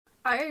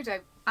Iodo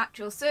at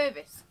your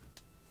service.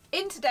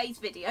 In today's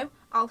video,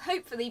 I'll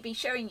hopefully be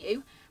showing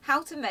you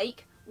how to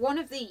make one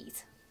of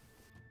these.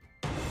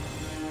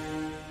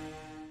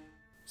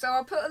 So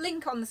I'll put a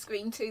link on the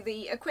screen to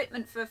the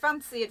Equipment for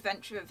Fantasy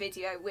Adventurer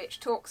video which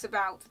talks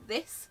about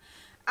this,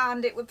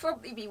 and it would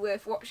probably be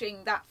worth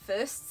watching that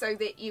first so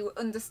that you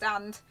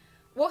understand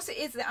what it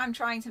is that I'm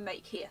trying to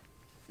make here.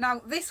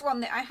 Now this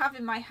one that I have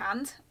in my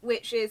hand,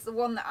 which is the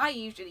one that I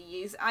usually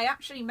use, I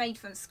actually made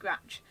from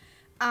scratch.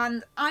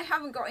 And I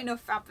haven't got enough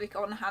fabric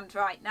on hand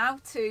right now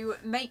to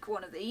make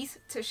one of these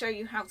to show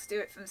you how to do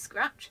it from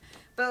scratch.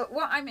 But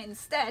what I'm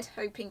instead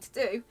hoping to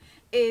do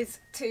is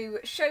to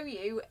show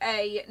you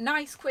a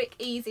nice, quick,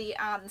 easy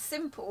and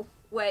simple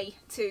way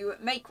to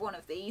make one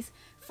of these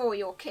for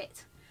your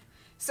kit.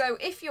 So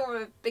if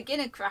you're a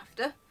beginner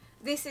crafter,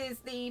 this is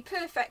the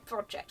perfect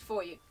project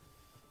for you.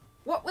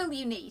 What will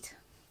you need?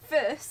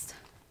 First,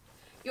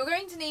 you're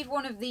going to need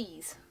one of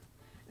these.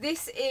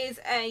 This is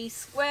a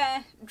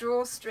square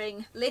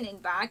drawstring linen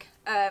bag.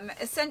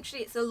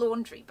 Essentially it's a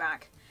laundry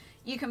bag.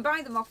 You can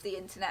buy them off the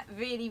internet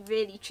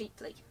really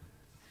cheaply.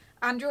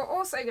 And you're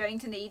also going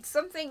to need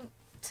something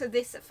to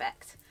this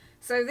effect.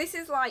 So this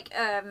is like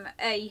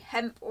a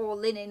hemp or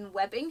linen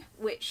webbing,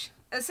 which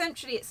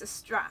essentially it's a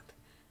strap.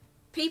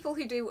 People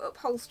who do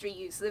upholstery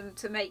use them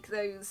to make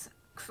those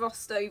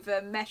crossed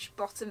over mesh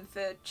bottom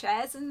for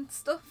chairs and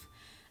stuff.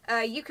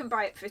 You can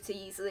buy it pretty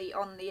easily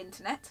on the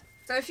internet.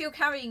 So if you're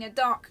carrying a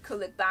dark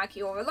coloured bag,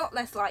 you're a lot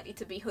less likely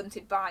to be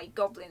hunted by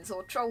goblins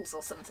or trolls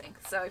or something.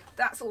 So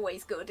that's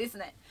always good, isn't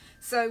it?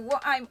 So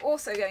what I'm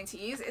also going to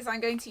use is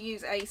I'm going to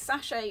use a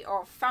sachet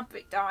of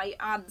fabric dye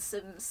and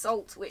some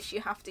salt, which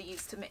you have to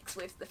use to mix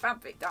with the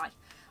fabric dye.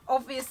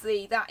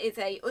 Obviously that is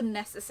a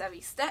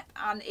unnecessary step,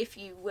 and if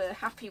you were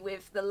happy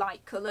with the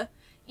light colour,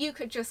 you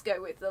could just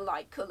go with the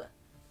light colour.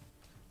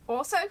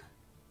 Also,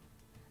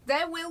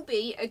 there will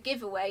be a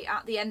giveaway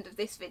at the end of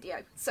this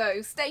video,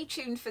 so stay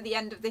tuned for the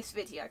end of this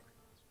video,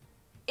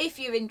 if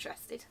you're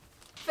interested.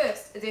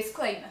 First, a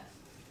disclaimer.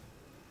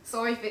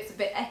 Sorry if it's a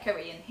bit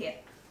echoey in here.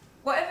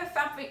 Whatever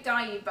fabric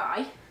dye you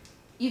buy,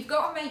 you've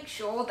got to make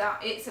sure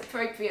that it's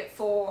appropriate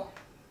for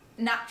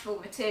natural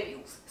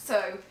materials.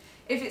 So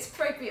if it's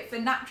appropriate for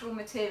natural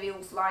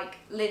materials like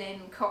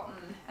linen,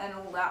 cotton and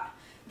all that,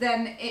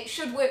 then it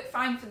should work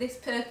fine for this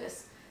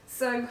purpose.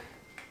 So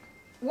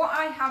what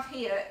I have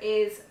here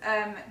is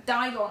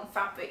nylon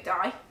fabric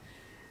dye.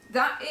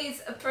 That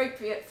is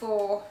appropriate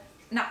for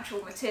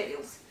natural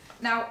materials.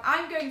 Now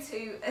I'm going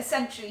to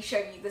essentially show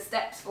you the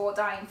steps for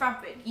dyeing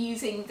fabric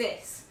using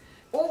this.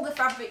 All the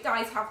fabric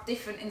dyes have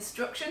different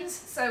instructions,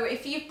 so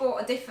if you've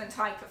bought a different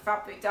type of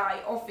fabric dye,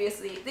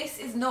 obviously this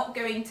is not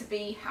going to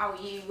be how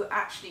you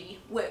actually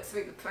work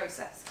through the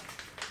process.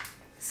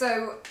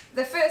 So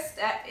the first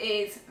step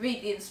is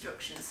read the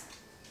instructions.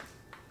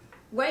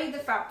 Weigh the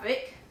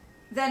fabric,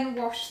 then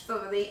wash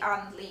thoroughly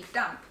and leave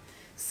damp.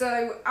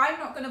 So I'm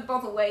not going to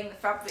bother weighing the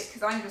fabric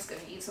because I'm just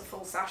going to use a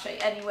full sachet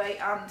anyway,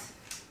 and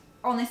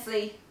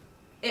honestly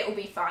it'll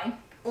be fine.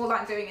 All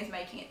I'm doing is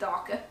making it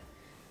darker.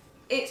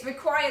 It's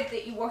required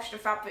that you wash the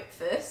fabric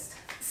first,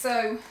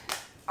 so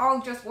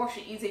I'll just wash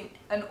it using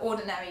an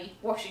ordinary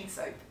washing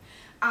soap.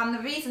 And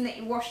the reason that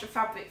you wash the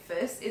fabric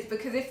first is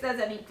because if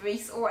there's any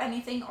grease or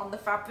anything on the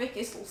fabric,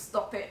 this will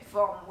stop it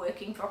from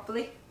working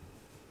properly.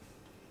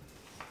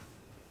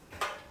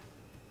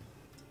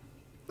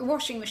 The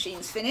washing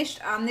machine's finished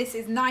and this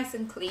is nice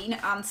and clean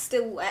and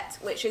still wet,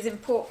 which is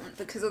important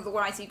because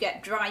otherwise you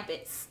get dry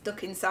bits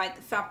stuck inside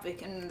the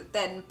fabric and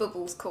then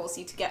bubbles cause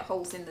you to get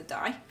holes in the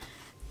dye.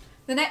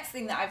 The next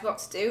thing that I've got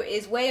to do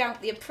is weigh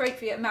out the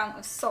appropriate amount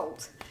of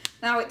salt.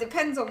 Now it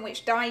depends on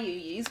which dye you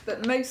use,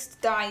 but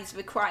most dyes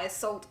require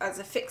salt as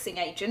a fixing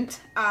agent,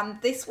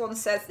 and this one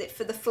says that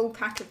for the full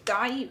pack of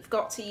dye you've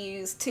got to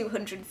use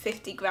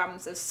 250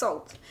 grams of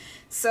salt.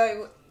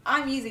 So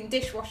I'm using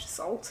dishwasher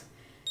salt.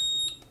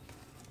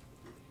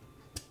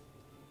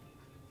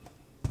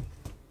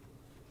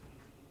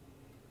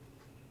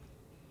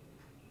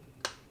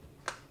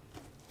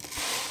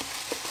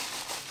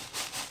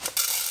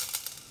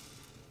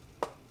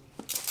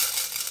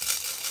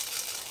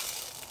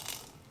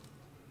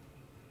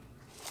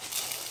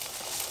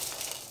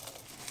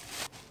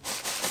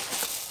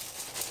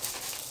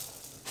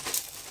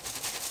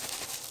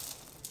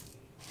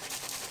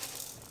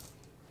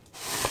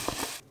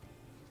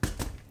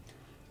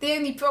 The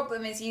only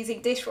problem is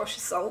using dishwasher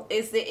salt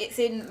is that it's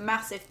in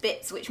massive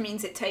bits, which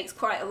means it takes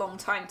quite a long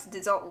time to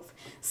dissolve.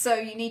 So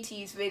you need to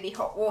use really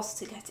hot water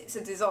to get it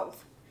to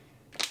dissolve.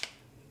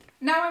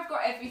 Now I've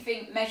got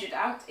everything measured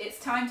out, it's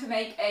time to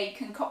make a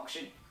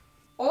concoction.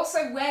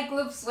 Also wear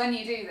gloves when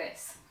you do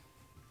this.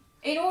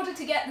 In order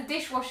to get the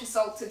dishwasher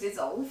salt to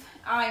dissolve,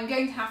 I'm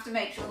going to have to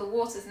make sure the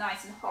water's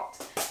nice and hot.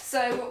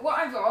 So what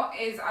I've got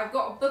is I've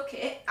got a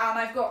bucket and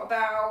I've got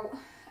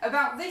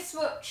about this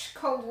much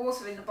cold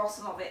water in the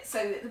bottom of it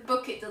so that the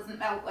bucket doesn't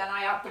melt when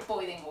I add the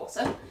boiling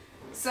water.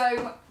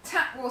 So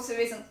tap water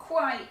isn't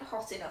quite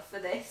hot enough for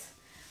this.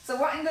 So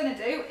what I'm going to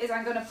do is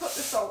I'm going to put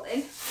the salt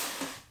in.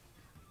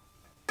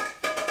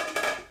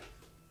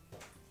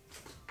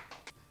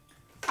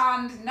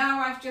 And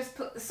now I've just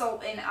put the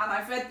salt in, and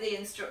I've read the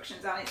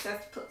instructions, and it says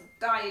to put the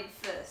dye in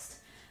first.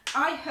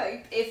 I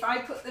hope if I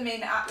put them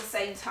in at the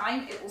same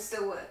time it will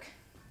still work.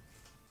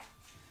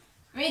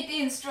 Read the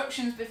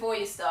instructions before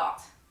you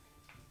start.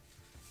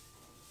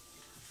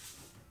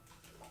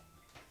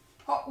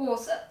 Hot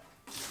water.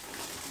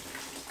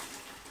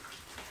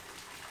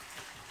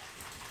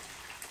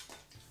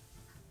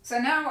 So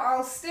now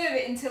I'll stir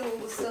it until all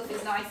the stuff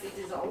is nicely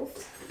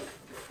dissolved.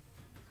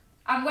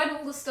 And when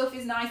all the stuff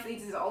is nicely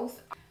dissolved,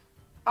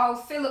 I'll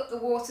fill up the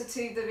water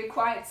to the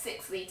required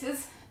 6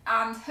 litres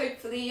and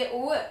hopefully it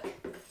will work.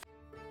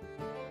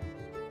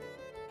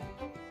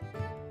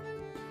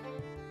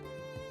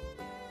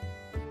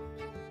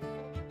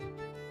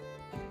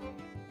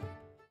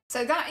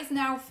 So that is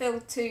now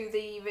filled to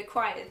the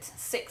required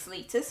 6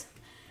 litres,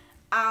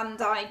 and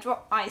I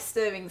dropped my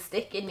stirring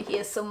stick in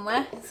here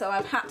somewhere, so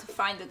I've had to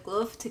find a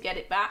glove to get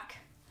it back.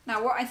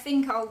 Now what I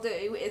think I'll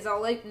do is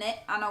I'll open it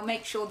and I'll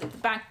make sure that the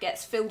bag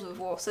gets filled with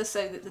water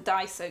so that the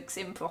dye soaks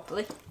in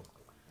properly.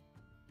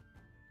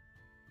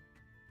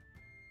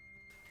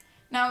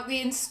 Now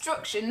the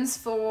instructions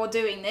for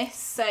doing this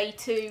say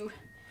to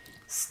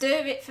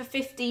stir it for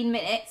 15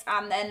 minutes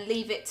and then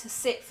leave it to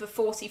sit for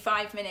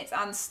 45 minutes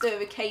and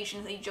stir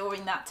occasionally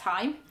during that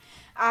time.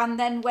 And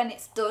then when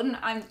it's done,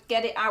 I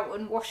get it out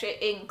and wash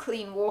it in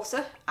clean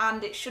water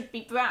and it should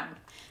be brown.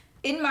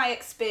 In my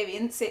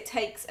experience, it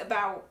takes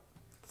about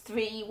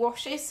 3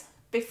 washes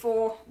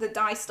before the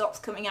dye stops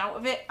coming out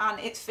of it, and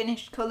its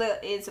finished colour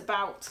is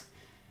about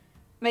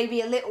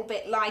maybe a little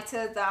bit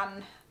lighter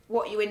than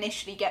what you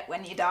initially get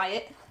when you dye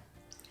it.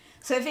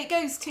 So if it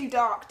goes too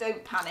dark,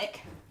 don't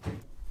panic.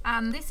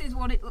 And this is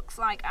what it looks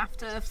like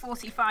after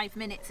 45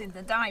 minutes in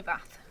the dye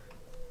bath.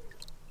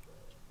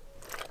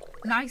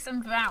 Nice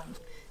and brown.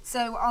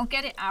 So I'll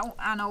get it out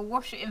and I'll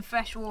wash it in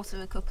fresh water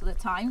a couple of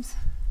times,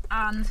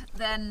 and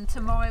then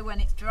tomorrow when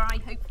it's dry,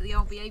 hopefully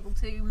I'll be able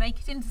to make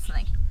it into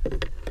something.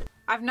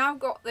 I've now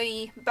got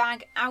the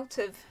bag out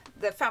of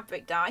the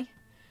fabric dye,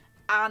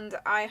 and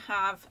I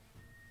have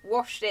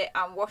washed it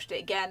and washed it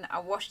again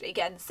and washed it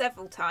again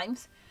several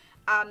times,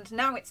 and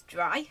now it's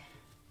dry,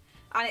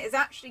 and it has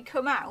actually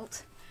come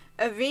out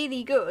a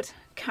really good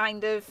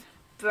kind of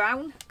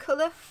brown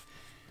colour.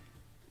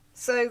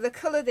 So the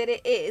colour that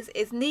it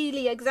is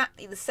nearly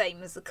exactly the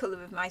same as the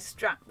colour of my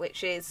strap,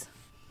 which is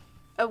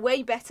a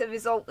way better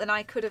result than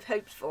I could have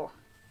hoped for.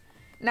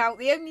 Now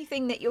the only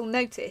thing that you'll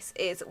notice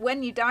is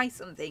when you dye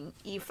something,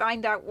 you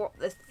find out what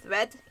the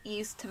thread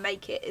used to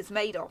make it is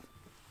made of.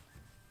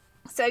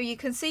 So you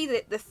can see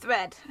that the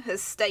thread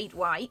has stayed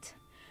white,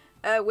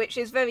 which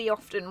is very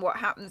often what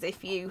happens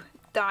if you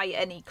dye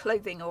any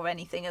clothing or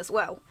anything as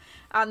well.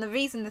 And the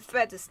reason the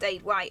thread has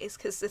stayed white is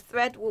because the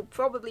thread will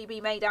probably be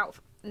made out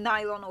of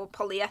nylon or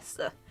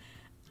polyester,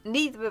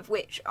 neither of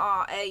which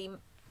are a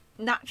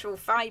natural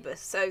fibre,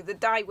 so the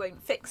dye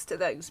won't fix to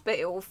those, but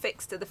it will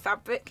fix to the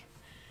fabric.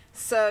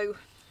 So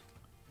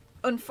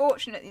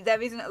unfortunately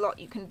there isn't a lot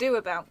you can do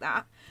about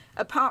that,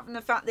 apart from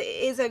the fact that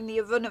it is only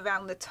a run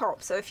around the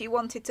top. So if you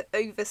wanted to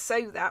over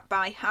sew that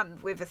by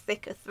hand with a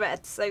thicker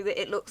thread so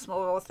that it looks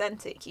more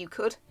authentic, you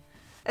could.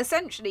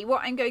 Essentially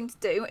what I'm going to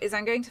do is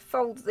I'm going to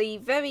fold the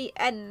very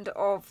end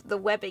of the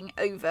webbing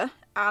over,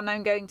 and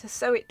I'm going to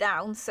sew it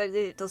down so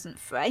that it doesn't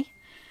fray,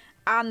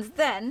 and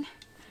then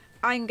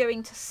I'm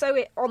going to sew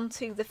it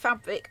onto the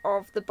fabric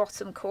of the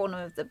bottom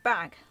corner of the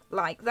bag,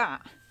 like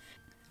that.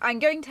 I'm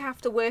going to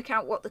have to work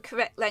out what the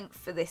correct length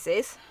for this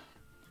is.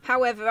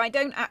 However, I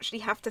don't actually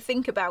have to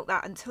think about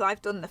that until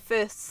I've done the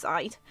first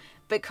side,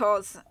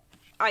 because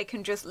I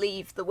can just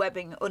leave the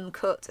webbing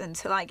uncut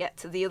until I get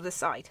to the other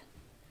side.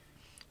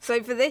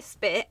 So for this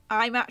bit,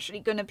 I'm actually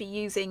going to be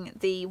using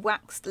the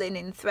waxed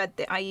linen thread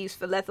that I use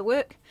for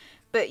leatherwork,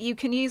 but you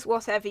can use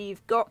whatever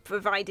you've got,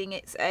 providing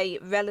it's a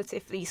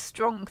relatively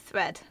strong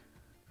thread.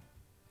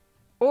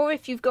 Or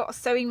if you've got a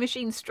sewing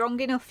machine strong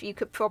enough, you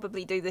could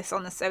probably do this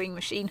on a sewing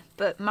machine,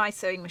 but my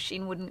sewing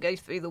machine wouldn't go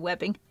through the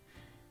webbing,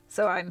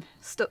 so I'm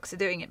stuck to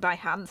doing it by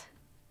hand.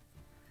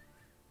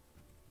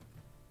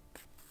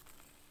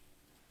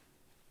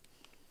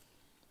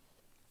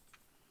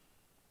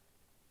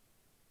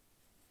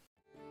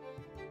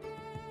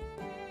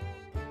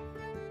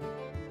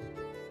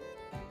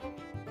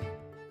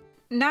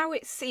 Now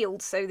it's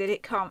sealed so that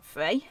it can't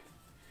fray.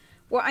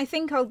 What I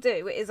think I'll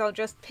do is I'll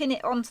just pin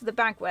it onto the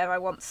bag where I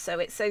want to sew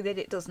it so that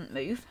it doesn't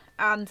move,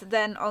 and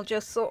then I'll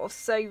just sort of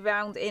sew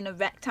round in a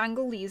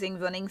rectangle using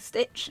running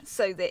stitch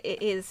so that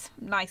it is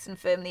nice and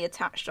firmly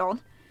attached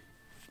on.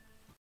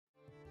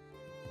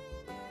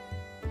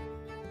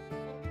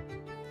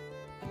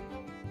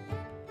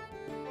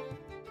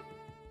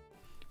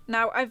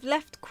 Now I've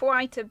left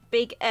quite a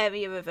big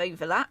area of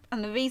overlap,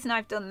 and the reason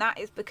I've done that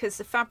is because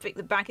the fabric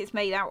the bag is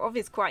made out of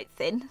is quite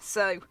thin,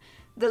 so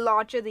the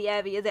larger the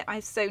area that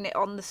I've sewn it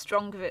on, the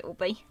stronger it will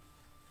be.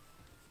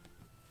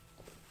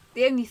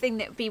 The only thing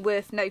that would be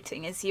worth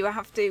noting is you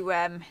have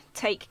to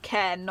take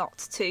care not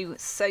to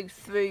sew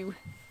through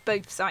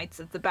both sides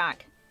of the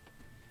bag.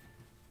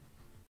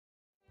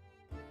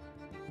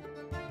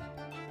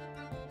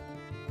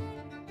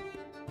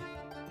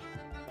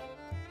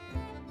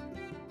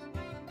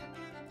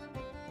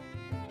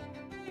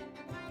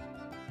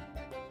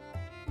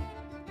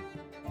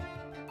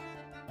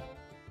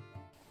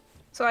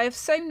 So I have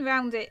sewn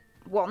round it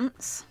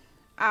once,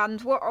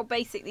 and what I'll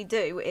basically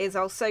do is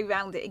I'll sew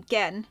round it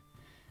again,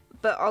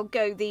 but I'll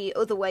go the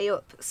other way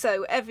up.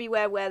 So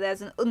everywhere where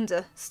there's an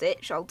under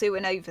stitch, I'll do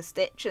an over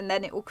stitch, and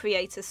then it will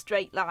create a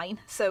straight line,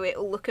 so it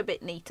will look a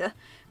bit neater,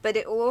 but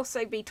it will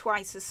also be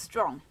twice as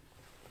strong.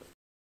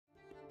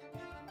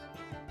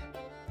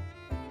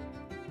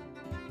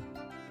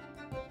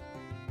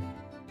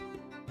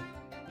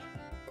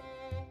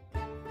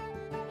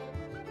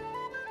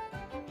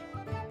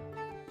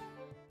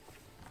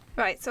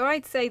 Right, so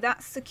I'd say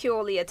that's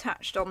securely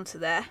attached onto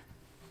there.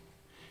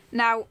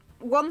 Now,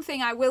 one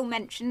thing I will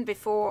mention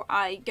before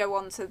I go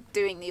on to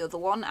doing the other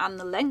one and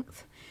the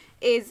length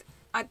is,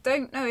 I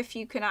don't know if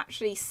you can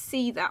actually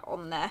see that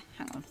on there,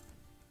 hang on.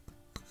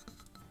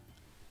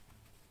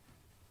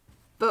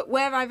 But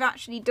where I've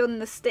actually done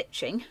the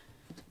stitching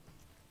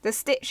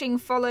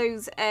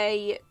follows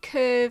a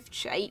curved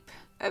shape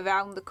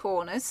around the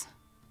corners,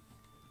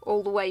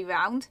 all the way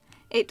round.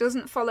 It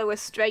doesn't follow a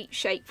straight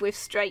shape with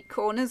straight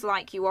corners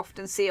like you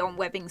often see on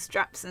webbing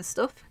straps and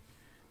stuff.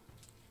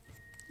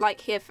 Like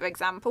here, for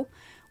example,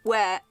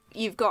 where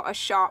you've got a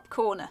sharp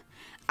corner.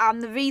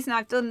 And the reason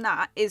I've done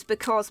that is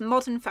because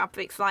modern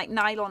fabrics like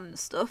nylon and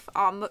stuff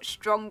are much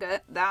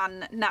stronger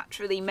than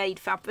naturally made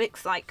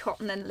fabrics like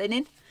cotton and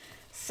linen.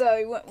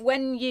 So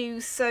when you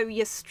sew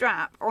your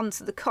strap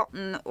onto the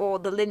cotton or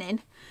the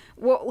linen,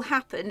 what will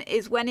happen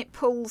is when it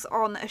pulls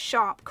on a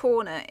sharp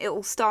corner, it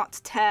will start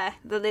to tear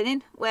the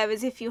linen,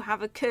 whereas if you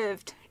have a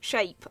curved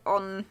shape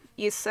on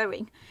your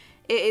sewing,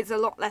 it is a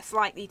lot less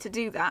likely to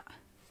do that.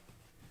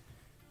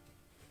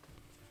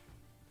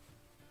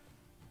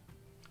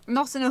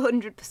 Not an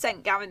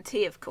 100%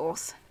 guarantee, of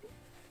course.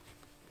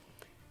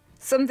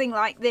 Something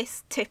like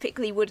this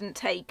typically wouldn't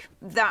take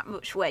that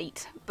much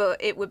weight,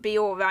 but it would be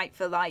alright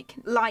for like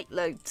light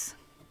loads.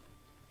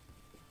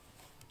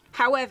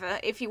 However,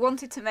 if you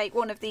wanted to make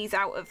one of these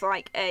out of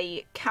like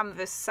a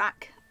canvas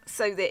sack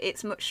so that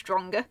it's much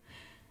stronger,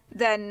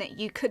 then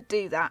you could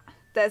do that.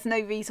 There's no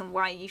reason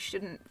why you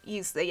shouldn't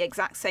use the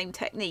exact same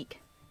technique.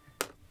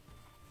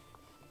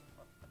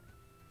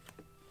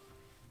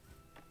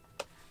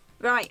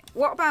 Right,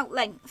 what about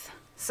length?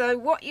 So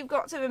what you've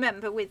got to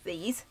remember with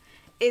these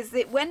is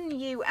that when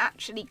you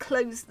actually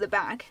close the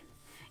bag,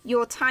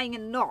 you're tying a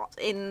knot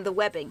in the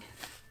webbing.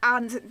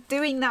 And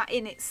doing that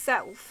in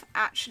itself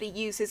actually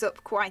uses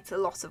up quite a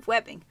lot of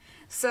webbing.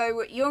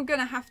 So you're going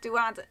to have to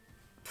add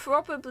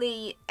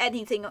probably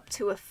anything up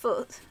to a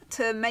foot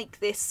to make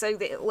this so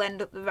that it'll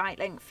end up the right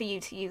length for you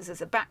to use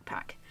as a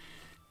backpack.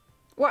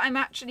 What I'm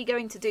actually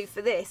going to do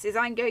for this is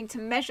I'm going to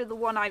measure the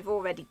one I've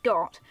already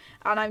got,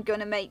 and I'm going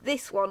to make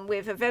this one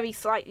with a very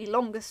slightly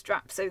longer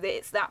strap so that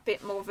it's that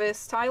bit more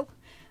versatile.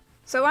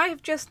 So I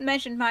have just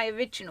measured my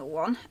original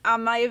one,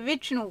 and my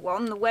original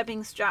one, the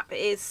webbing strap,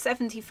 is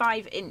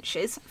 75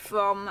 inches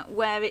from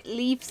where it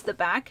leaves the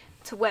bag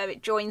to where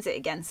it joins it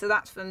again. So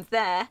that's from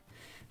there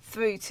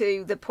through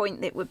to the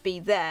point that would be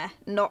there,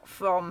 not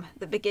from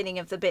the beginning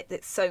of the bit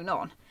that's sewn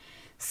on.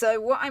 So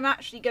what I'm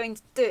actually going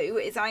to do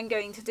is I'm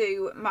going to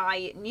do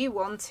my new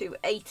one to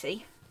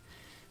 80.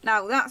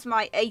 Now that's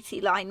my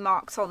 80 line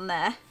marked on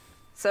there,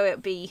 so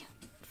it'll be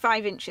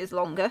 5 inches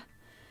longer.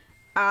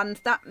 And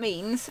that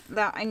means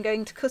that I'm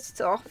going to cut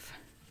it off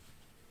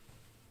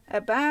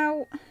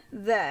about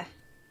there.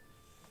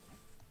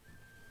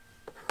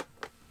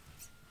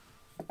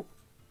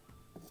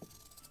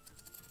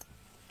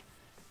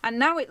 And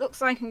now it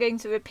looks like I'm going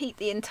to repeat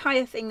the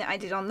entire thing that I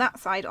did on that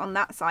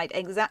side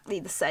exactly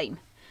the same.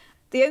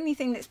 The only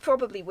thing that's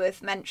probably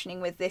worth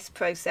mentioning with this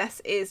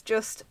process is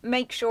just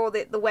make sure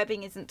that the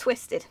webbing isn't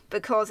twisted,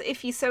 because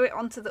if you sew it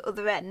onto the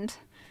other end,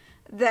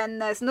 then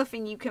there's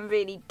nothing you can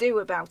really do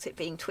about it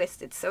being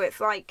twisted. So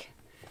it's like,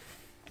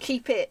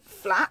 keep it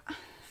flat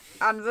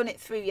and run it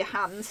through your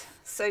hand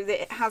so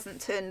that it hasn't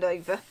turned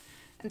over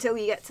until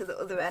you get to the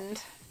other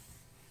end,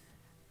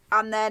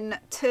 and then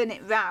turn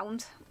it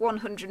round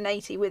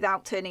 180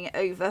 without turning it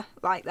over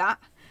like that,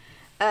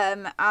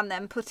 and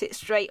then put it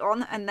straight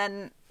on, and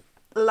then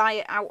lie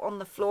it out on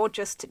the floor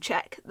just to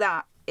check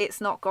that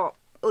it's not got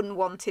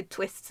unwanted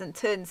twists and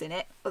turns in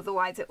it,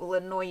 otherwise it will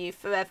annoy you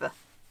forever.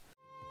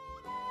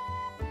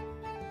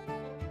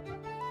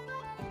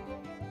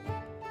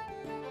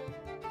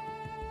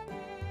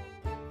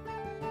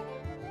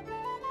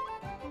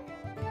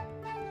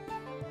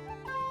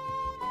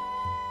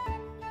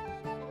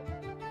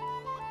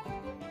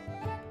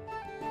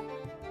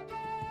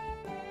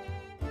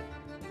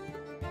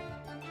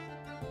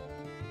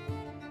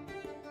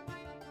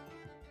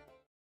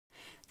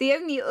 The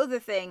only other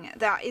thing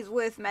that is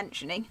worth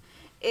mentioning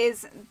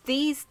is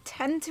these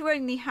tend to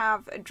only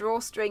have a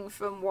drawstring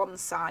from one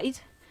side.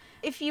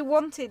 If you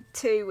wanted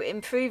to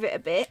improve it a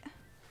bit,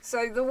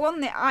 so the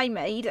one that I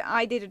made,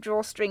 I did a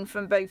drawstring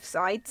from both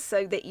sides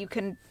so that you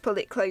can pull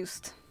it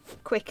closed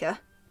quicker.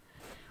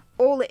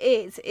 All it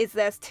is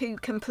there's two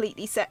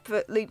completely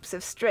separate loops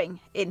of string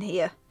in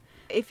here.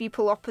 If you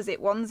pull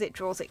opposite ones, it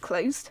draws it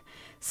closed.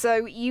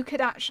 So you could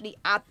actually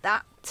add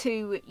that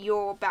to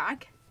your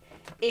bag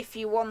if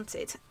you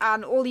wanted,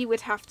 and all you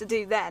would have to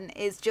do then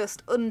is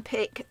just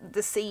unpick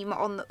the seam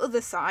on the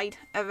other side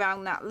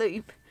around that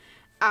loop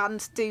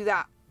and do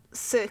that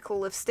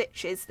circle of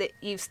stitches that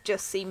you've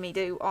just seen me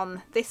do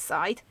on this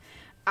side,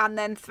 and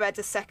then thread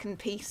a second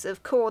piece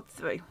of cord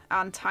through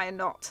and tie a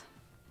knot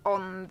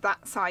on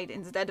that side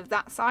instead of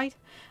that side,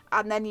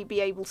 and then you'd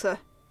be able to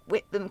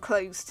whip them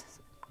closed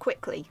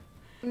quickly.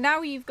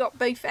 Now you've got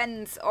both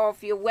ends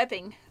of your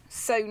webbing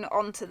sewn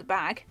onto the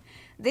bag.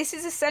 This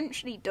is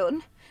essentially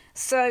done,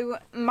 so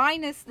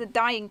minus the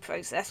dyeing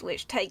process,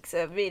 which takes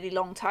a really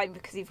long time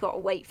because you've got to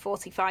wait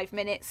 45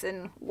 minutes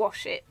and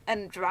wash it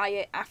and dry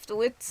it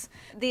afterwards.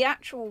 The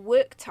actual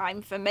work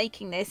time for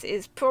making this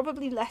is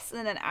probably less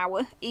than an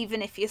hour,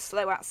 even if you're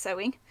slow at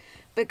sewing,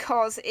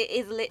 because it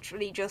is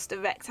literally just a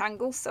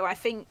rectangle. So I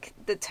think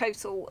the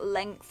total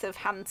length of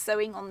hand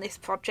sewing on this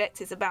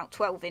project is about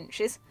 12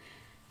 inches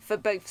for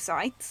both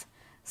sides.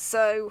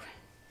 So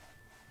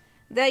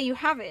there you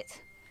have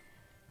it,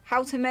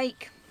 how to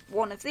make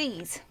one of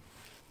these.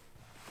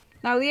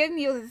 Now the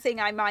only other thing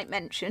I might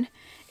mention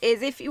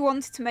is if you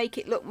wanted to make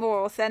it look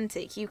more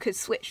authentic, you could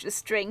switch the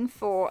string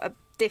for a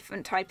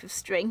different type of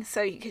string,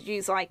 so you could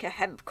use like a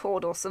hemp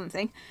cord or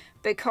something,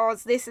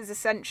 because this is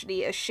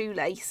essentially a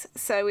shoelace,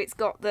 so it's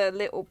got the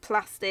little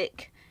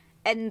plastic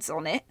ends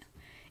on it.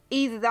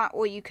 Either that,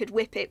 or you could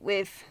whip it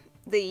with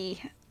the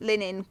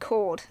linen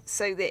cord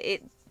so that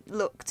it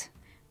looked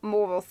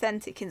more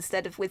authentic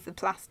instead of with the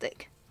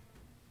plastic.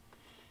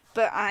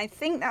 But I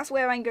think that's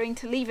where I'm going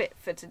to leave it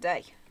for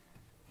today.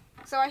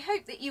 So I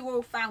hope that you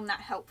all found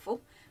that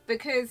helpful,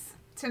 because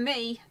to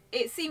me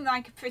it seemed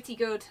like a pretty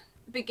good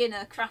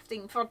beginner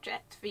crafting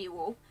project for you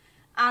all.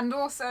 And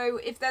also,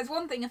 if there's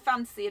one thing a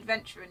fantasy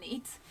adventurer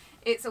needs,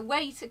 it's a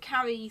way to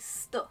carry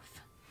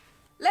stuff.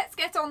 Let's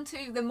get on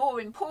to the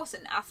more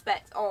important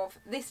aspect of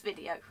this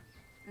video,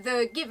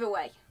 the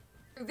giveaway.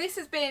 This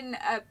has been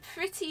a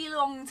pretty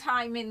long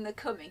time in the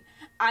coming.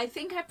 I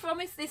think I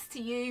promised this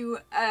to you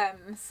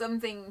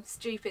something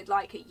stupid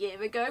like a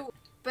year ago,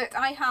 but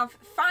I have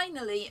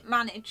finally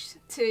managed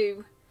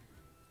to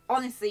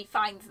honestly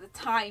find the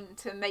time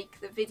to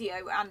make the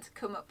video and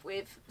come up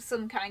with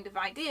some kind of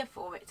idea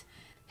for it.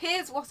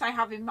 Here's what I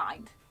have in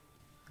mind.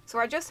 So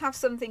I just have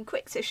something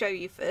quick to show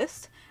you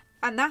first,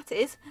 and that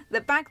is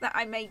the bag that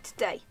I made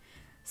today.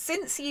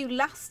 Since you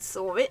last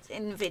saw it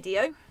in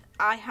video,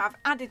 I have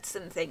added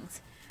some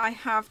things. I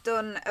have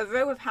done a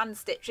row of hand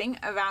stitching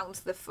around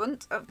the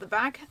front of the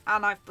bag,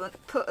 and I've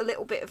put a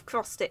little bit of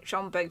cross stitch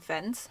on both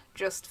ends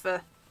just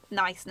for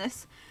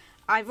niceness.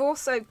 I've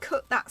also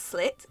cut that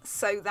slit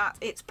so that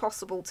it's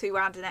possible to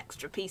add an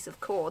extra piece of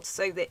cord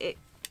so that it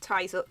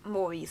ties up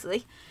more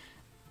easily,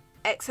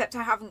 except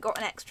I haven't got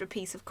an extra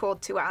piece of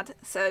cord to add,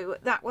 so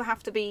that will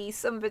have to be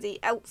somebody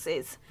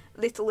else's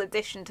little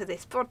addition to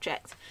this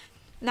project.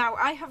 Now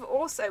I have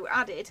also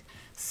added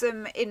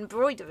some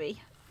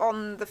embroidery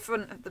on the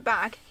front of the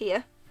bag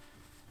here,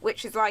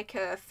 which is like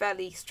a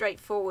fairly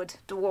straightforward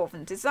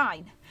dwarven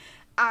design.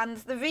 And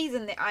the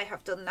reason that I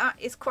have done that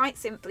is quite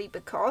simply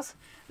because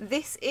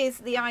this is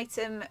the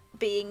item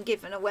being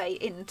given away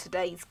in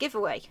today's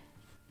giveaway.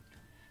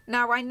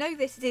 Now I know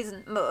this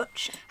isn't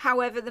much,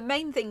 however the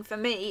main thing for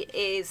me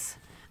is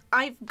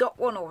I've got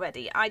one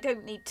already. I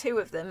don't need two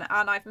of them,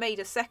 and I've made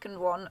a second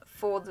one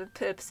for the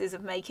purposes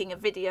of making a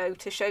video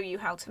to show you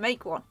how to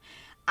make one.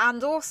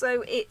 And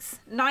also it's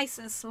nice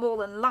and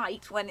small and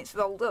light when it's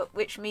rolled up,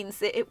 which means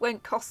that it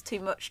won't cost too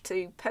much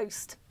to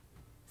post.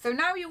 So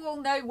now you all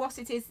know what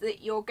it is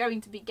that you're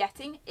going to be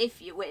getting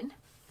if you win.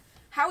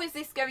 How is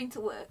this going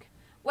to work?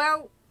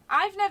 Well,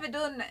 I've never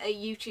done a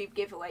YouTube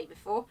giveaway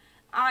before.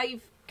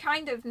 I've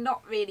kind of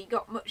not really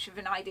got much of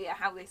an idea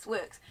how this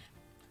works.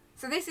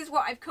 So this is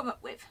what I've come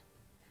up with.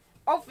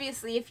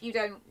 Obviously, if you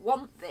don't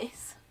want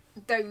this,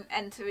 don't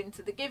enter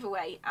into the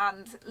giveaway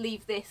and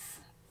leave this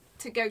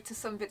to go to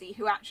somebody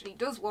who actually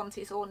does want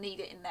it or need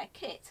it in their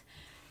kit.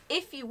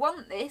 If you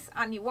want this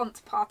and you want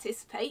to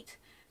participate,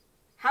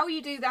 how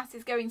you do that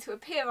is going to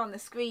appear on the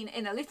screen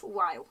in a little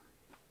while.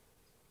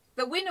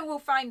 The winner will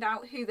find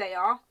out who they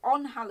are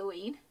on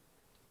Halloween,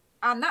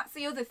 and that's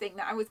the other thing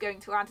that I was going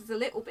to add as a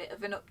little bit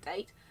of an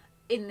update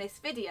in this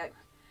video.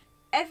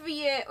 Every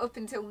year up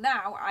until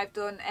now I've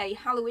done a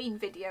Halloween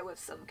video of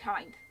some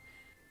kind.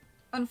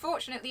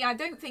 Unfortunately, I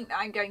don't think that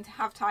I'm going to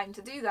have time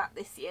to do that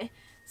this year,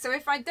 so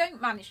if I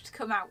don't manage to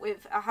come out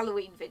with a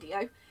Halloween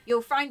video,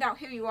 you'll find out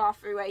who you are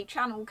through a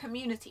channel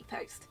community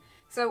post.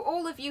 So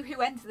all of you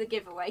who enter the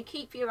giveaway,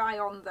 keep your eye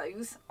on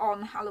those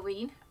on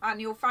Halloween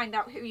and you'll find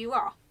out who you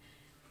are.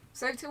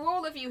 So to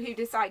all of you who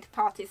decide to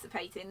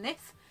participate in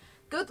this,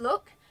 good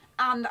luck,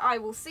 and I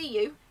will see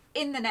you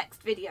in the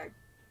next video.